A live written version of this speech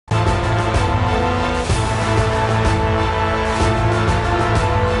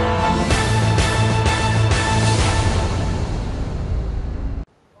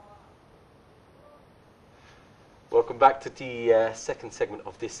back to the second segment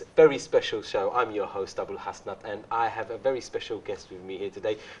of this very special show. I'm your host, Abul Hasnat, and I have a very special guest with me here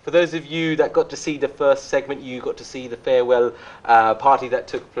today. For those of you that got to see the first segment, you got to see the farewell party that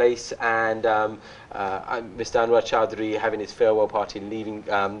took place, and Mr. Anwar Choudhury having his farewell party and leaving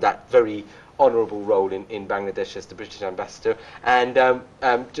that very honourable role in Bangladesh as the British ambassador. And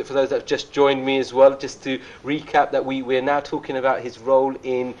for those that have just joined me as well, just to recap that we're now talking about his role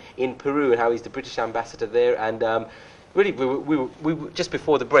in Peru and how he's the British ambassador there. And really, we just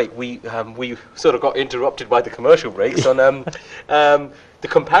before the break, we sort of got interrupted by the commercial breaks on the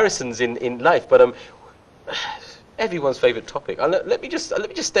comparisons in life. But everyone's favourite topic. Let me just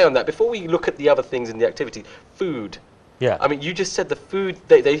stay on that before we look at the other things in the activity. Food. Yeah. I mean, you just said the food,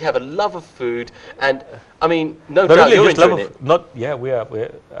 they have a love of food, and I mean, no doubt you're enjoying it.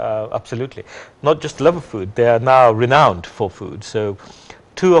 We're absolutely. Not just love of food, they are now renowned for food. So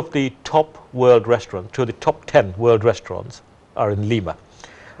two of the top 10 world restaurants are in Lima.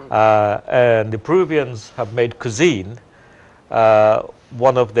 And the Peruvians have made cuisine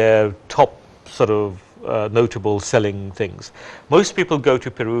one of their top sort of notable selling things. Most people go to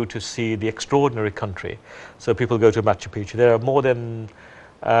Peru to see the extraordinary country. So people go to Machu Picchu. There are more than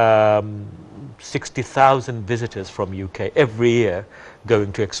 60,000 visitors from UK every year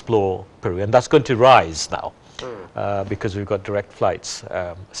going to explore Peru, and that's going to rise now because we've got direct flights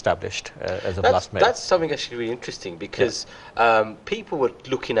established as of last May. That's something actually really interesting because people were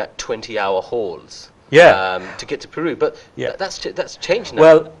looking at 20-hour hauls to get to Peru, but that's changed now.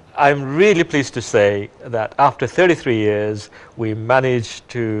 Well, I'm really pleased to say that after 33 years, we managed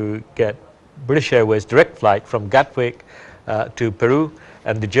to get British Airways direct flight from Gatwick to Peru,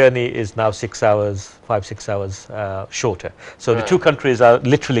 and the journey is now 6 hours, 5-6 hours shorter. So the two countries are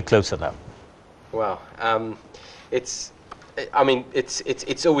literally closer now. Wow, it's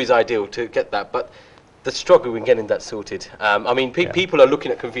always ideal to get that, but the struggle in getting that sorted. I mean, people are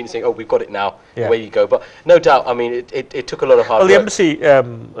looking at convenience saying, "Oh, we've got it now. Away you go." But no doubt, I mean, it took a lot of hard work.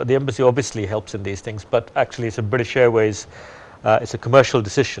 The embassy obviously helps in these things, but actually, it's a British Airways. It's a commercial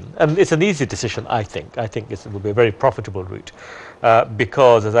decision, and it's an easy decision. I think it will be a very profitable route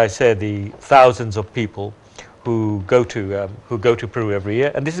because, as I said, the thousands of people who go to Peru every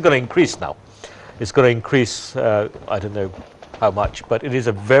year, and this is going to increase now. It's going to increase. I don't know how much, but it is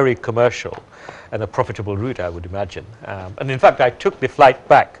a very commercial and a profitable route, I would imagine. And in fact, I took the flight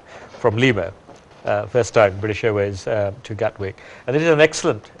back from Lima, first time British Airways to Gatwick, and it is an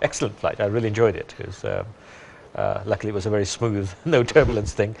excellent flight. I really enjoyed it. It was, luckily, it was a very smooth, no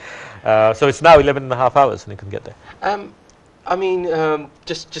turbulence thing. So it's now 11.5 hours, and you can get there. I mean,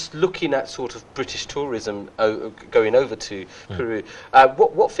 just looking at sort of British tourism going over to Peru,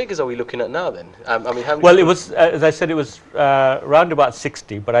 what figures are we looking at now then? I mean, how many? Well, it was, as I said, it was around about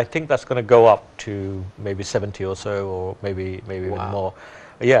 60, but I think that's going to go up to maybe 70 or so, or maybe even more.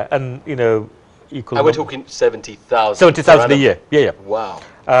 Yeah, and you know, equal. And we're talking 70,000. 70,000 a year. Yeah. Wow.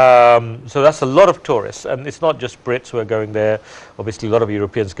 So that's a lot of tourists, and it's not just Brits who are going there. Obviously, a lot of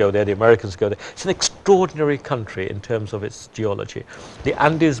Europeans go there, the Americans go there. It's an extraordinary country in terms of its geology. The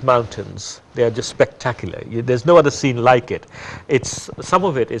Andes Mountains, they are just spectacular. There's no other scene like it. Some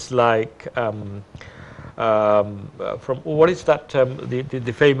of it is like from what is that?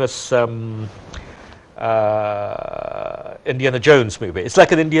 The famous Indiana Jones movie. It's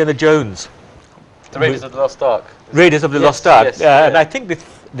like an Indiana Jones. The Raiders of the Lost Ark. Raiders of the Lost Ark. And I think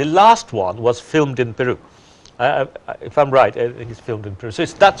the last one was filmed in Peru. If I'm right, I think it's filmed in Peru. So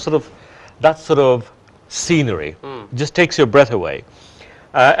it's that sort of scenery. Just takes your breath away.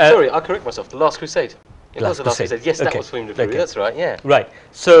 Sorry, I'll correct myself. The Last Crusade. It was the Last Crusade. Yes, that was filmed in Peru. That's right. Yeah. Right.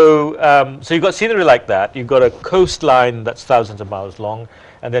 So so you've got scenery like that. You've got a coastline that's thousands of miles long,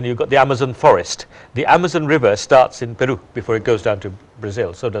 and then you've got the Amazon forest. The Amazon River starts in Peru before it goes down to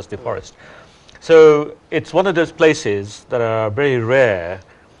Brazil. So does the forest. So it's one of those places that are very rare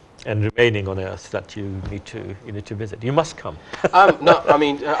and remaining on Earth that you need to visit. You must come. No, I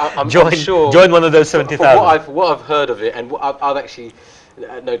mean, I'm sure. Join one of those 70,000. What I've heard of it, and I've actually,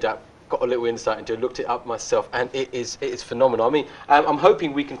 no doubt, got a little insight into it, looked it up myself, and it is phenomenal. I mean, I'm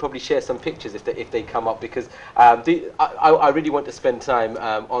hoping we can probably share some pictures if they come up, because I really want to spend time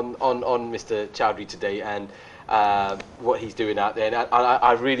on Mr. Choudhury today and what he's doing out there, and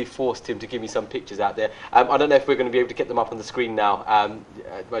I really forced him to give me some pictures out there. I don't know if we're going to be able to get them up on the screen now.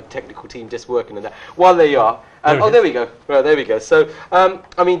 My technical team just working on that. While they are, there we go. Right, there we go. So,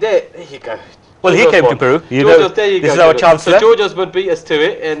 I mean, there you go. Well, he came to Peru. There you go. This is our chancellor. So George Osborne beat us to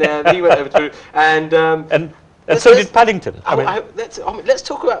it, and he went over to Peru. And And so did Paddington. Let's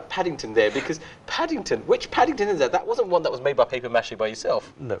talk about Paddington there, because Paddington, which Paddington is that? That wasn't one that was made by paper mache by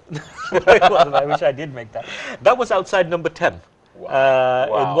yourself. No, it wasn't. I wish I did make that. That was outside number 10 in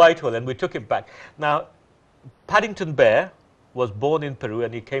Whitehall, and we took it back. Now, Paddington Bear was born in Peru,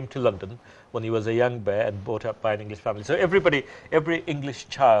 and he came to London when he was a young bear and brought up by an English family. So every English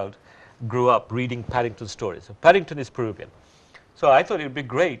child grew up reading Paddington stories. So Paddington is Peruvian. So I thought it would be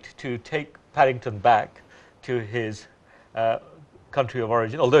great to take Paddington back to his country of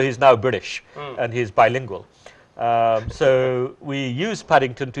origin, although he's now British and he's bilingual. So we use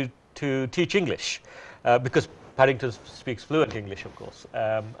Paddington to teach English because Paddington speaks fluent English, of course.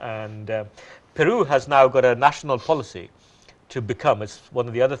 Peru has now got a national policy to become, it's one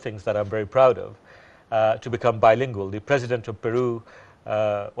of the other things that I'm very proud of, to become bilingual. The president of Peru,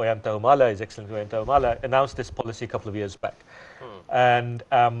 Ollanta His Excellency Ollanta Humala, announced this policy a couple of years back. And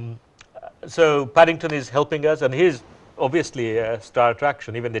so Paddington is helping us, and he's obviously a star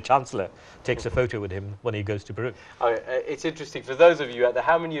attraction. Even the Chancellor takes a photo with him when he goes to Peru. It's interesting. For those of you out there,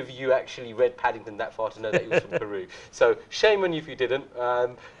 how many of you actually read Paddington that far to know that he was from Peru? So shame on you if you didn't.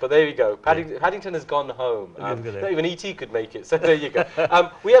 But there you go. Paddington has gone home. Not even E.T. could make it. So there you go.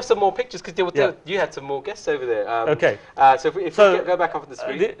 We have some more pictures because you had some more guests over there. Okay. So if we go back up on the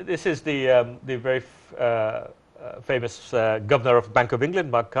screen. This is the very famous governor of Bank of England,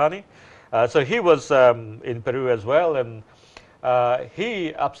 Mark Carney. So he was in Peru as well, and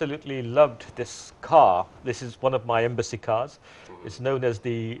he absolutely loved this car. This is one of my embassy cars. It's known as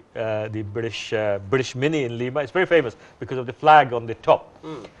the British Mini in Lima. It's very famous because of the flag on the top.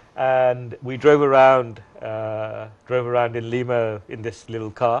 And we drove around in Lima in this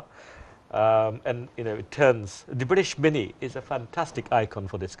little car. And it turns. The British Mini is a fantastic icon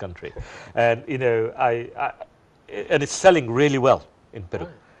for this country, and and it's selling really well in Peru.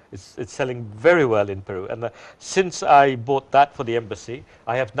 It's selling very well in Peru, and since I bought that for the embassy,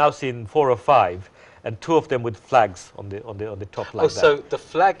 I have now seen 4 or 5, and 2 of them with flags on the top like that. So the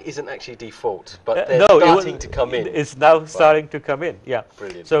flag isn't actually default, but they're starting to come in. It's now starting to come in. Yeah.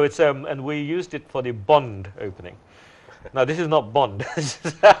 Brilliant. So it's and we used it for the Bond opening. Now this is not Bond.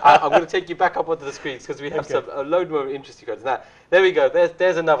 I'm going to take you back up onto the screens because we have a load more interesting cards. Now there we go.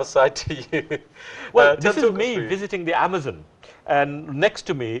 There's another side to you. Well, this is me visiting the Amazon. And next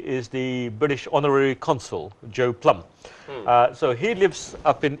to me is the British Honorary Consul, Joe Plum. So he lives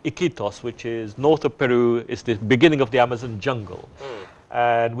up in Iquitos, which is north of Peru. It's the beginning of the Amazon jungle.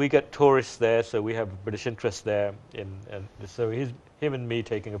 And we get tourists there, so we have British interest there. And so him and me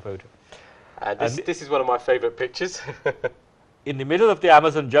taking a photo. This is one of my favourite pictures. In the middle of the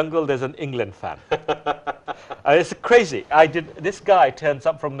Amazon jungle, there's an England fan. It's crazy. This guy turns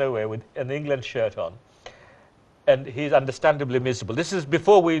up from nowhere with an England shirt on. And he's understandably miserable. This is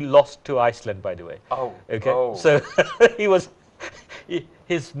before we lost to Iceland, by the way. Oh. Okay. Oh. So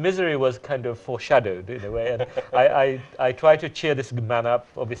his misery was kind of foreshadowed in a way. And I try to cheer this man up.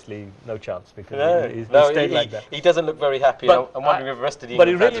 Obviously, no chance because he stayed like that. He doesn't look very happy. I'm wondering if the rest of the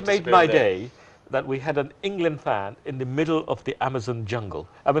England England But it really made my day that we had an England fan in the middle of the Amazon jungle.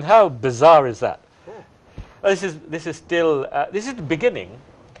 I mean, how bizarre is that? Yeah. This is still this is the beginning.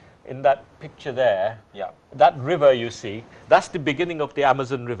 In that picture there, that river you see, that's the beginning of the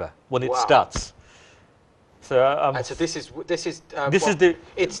Amazon River when it starts. So, and so this is what do they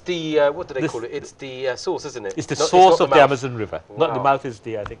call it? It's the source, isn't it? It's the source of the Amazon River. Wow. Not the mouth is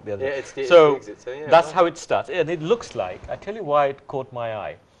I think the other. Yeah, it's the exit. So that's how it starts, and it looks like. I tell you why it caught my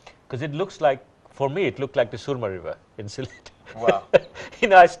eye, because it looks like, for me, it looked like the Surma River in Sylhet. Wow.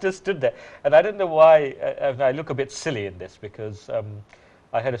 I just stood there, and I don't know why. I look a bit silly in this because.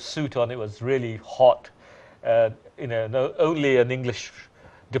 I had a suit on, it was really hot. Only an English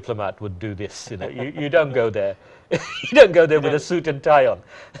diplomat would do this. You don't go there. You don't go there with a suit and tie on.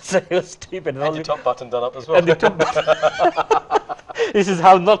 So it was stupid. And your top button done up as well. And the top This is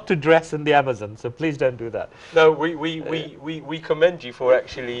how not to dress in the Amazon, so please don't do that. No, we commend you for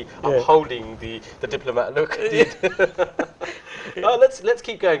actually upholding the diplomat look. Let's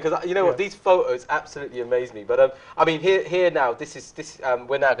keep going because you know what, these photos absolutely amaze me. But I mean, here now,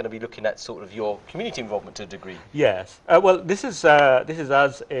 we're now going to be looking at sort of your community involvement to a degree. Yes. Well, this is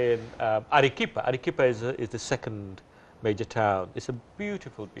us in Arequipa. Arequipa is the second major town. It's a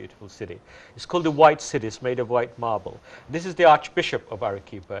beautiful, beautiful city. It's called the White City. It's made of white marble. This is the Archbishop of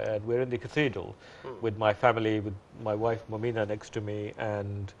Arequipa, and we're in the cathedral with my family, with my wife Momina next to me,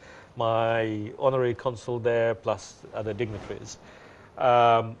 and my honorary consul there, plus other dignitaries.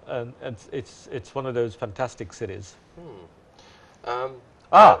 And it's one of those fantastic cities.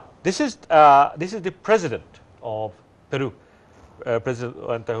 This is the president of Peru, President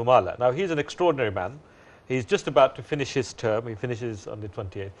Ollanta Humala. Now he's an extraordinary man. He's just about to finish his term. He finishes on the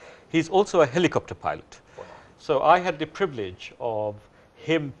 28th. He's also a helicopter pilot. Wow. So I had the privilege of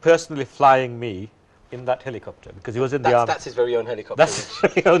him personally flying me in that helicopter because he was in the army. That's his very own helicopter. That's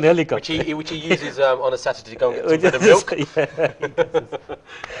his own helicopter. Which he uses on a Saturday to go and get some bread and milk. Yeah.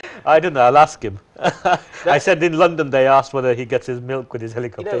 I don't know. I'll ask him. I said in London they asked whether he gets his milk with his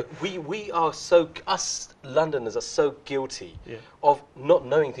helicopter. You know, we are so, us Londoners are so guilty Yeah. of not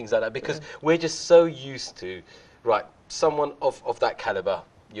knowing things like that because we're just so used to, right, someone of that caliber,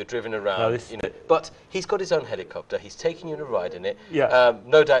 you're driven around, you know. But he's got his own helicopter. He's taking you on a ride in it. Yeah.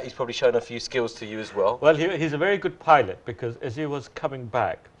 No doubt he's probably shown a few skills to you as well. Well, he's a very good pilot because as he was coming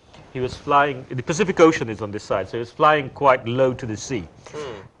back, he was flying. The Pacific Ocean is on this side, so he was flying quite low to the sea,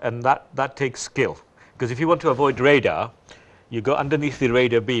 and that takes skill. Because if you want to avoid radar, you go underneath the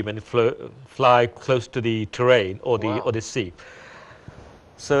radar beam and fly close to the terrain or the sea.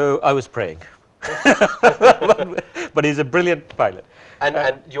 So I was praying, but he's a brilliant pilot.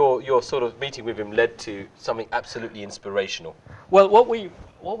 And your sort of meeting with him led to something absolutely inspirational. Well, what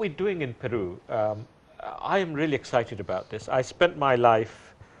we're doing in Peru, I am really excited about this. I spent my life.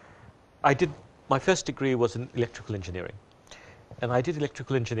 My first degree was in electrical engineering, and I did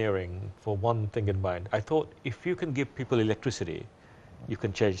electrical engineering for one thing in mind. I thought if you can give people electricity, you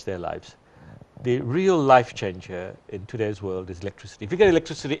can change their lives. The real life changer in today's world is electricity. If you get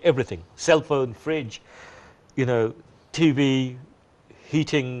electricity, everything, cell phone, fridge, you know, TV,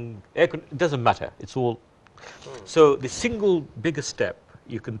 heating, air, it doesn't matter. It's all. So the single biggest step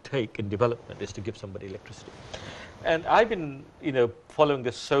you can take in development is to give somebody electricity. And I've been, you know, following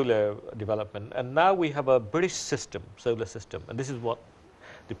this solar development, and now we have a British system, solar system, and this is what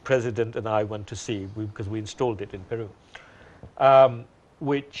the president and I went to see because we installed it in Peru,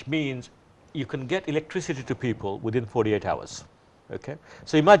 which means you can get electricity to people within 48 hours. Okay,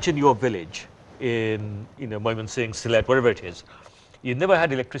 so imagine your village in, you know, Moimansingh, Sylhet, wherever it is. You never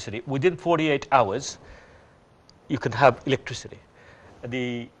had electricity. Within 48 hours, you can have electricity.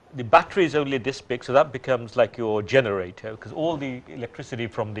 The battery is only this big, so that becomes like your generator, because all the electricity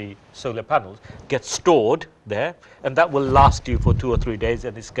from the solar panels gets stored there, and that will last you for 2 or 3 days,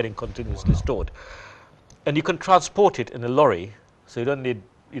 and it's getting continuously stored. And you can transport it in a lorry, so you don't need,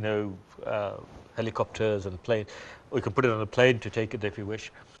 you know, helicopters and planes, or you can put it on a plane to take it if you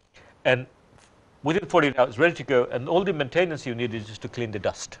wish. And within 48 hours, ready to go, and all the maintenance you need is just to clean the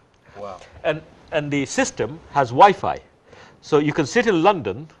dust. Wow. And the system has Wi-Fi. So you can sit in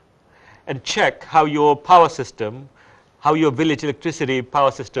London and check how your power system, how your village electricity power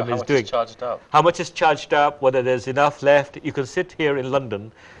system is doing. How much is charged up? How much is charged up, whether there's enough left. You can sit here in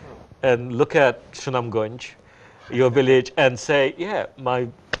London and look at Sunamganj, your village, and say, yeah, my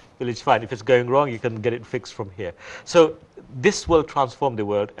village is fine. If it's going wrong, you can get it fixed from here. So this will transform the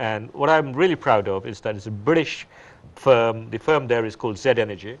world. And what I'm really proud of is that it's a British firm. The firm there is called Z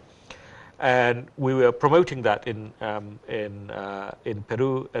Energy. And we were promoting that in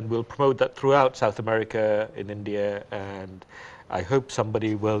Peru, and we'll promote that throughout South America, in India, and I hope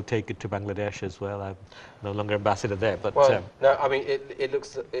somebody will take it to Bangladesh as well. I'm no longer ambassador there, but well, no, I mean it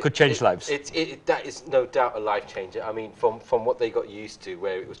looks could change lives. That is no doubt a life changer. I mean, from what they got used to,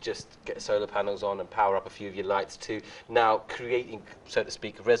 where it was just get solar panels on and power up a few of your lights, to now creating, so to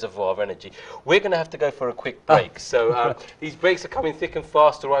speak, a reservoir of energy. We're going to have to go for a quick break. So these breaks are coming thick and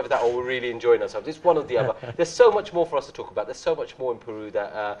fast. Or either that, or we're really enjoying ourselves. It's one or the other. There's so much more for us to talk about. There's so much more in Peru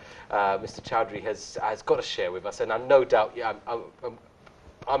that Mr. Choudhury has got to share with us, and I'm no doubt, yeah,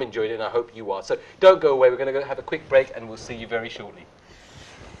 I'm enjoying it, and I hope you are. So don't go away. We're going to go have a quick break, and we'll see you very shortly.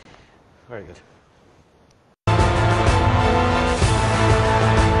 Very good.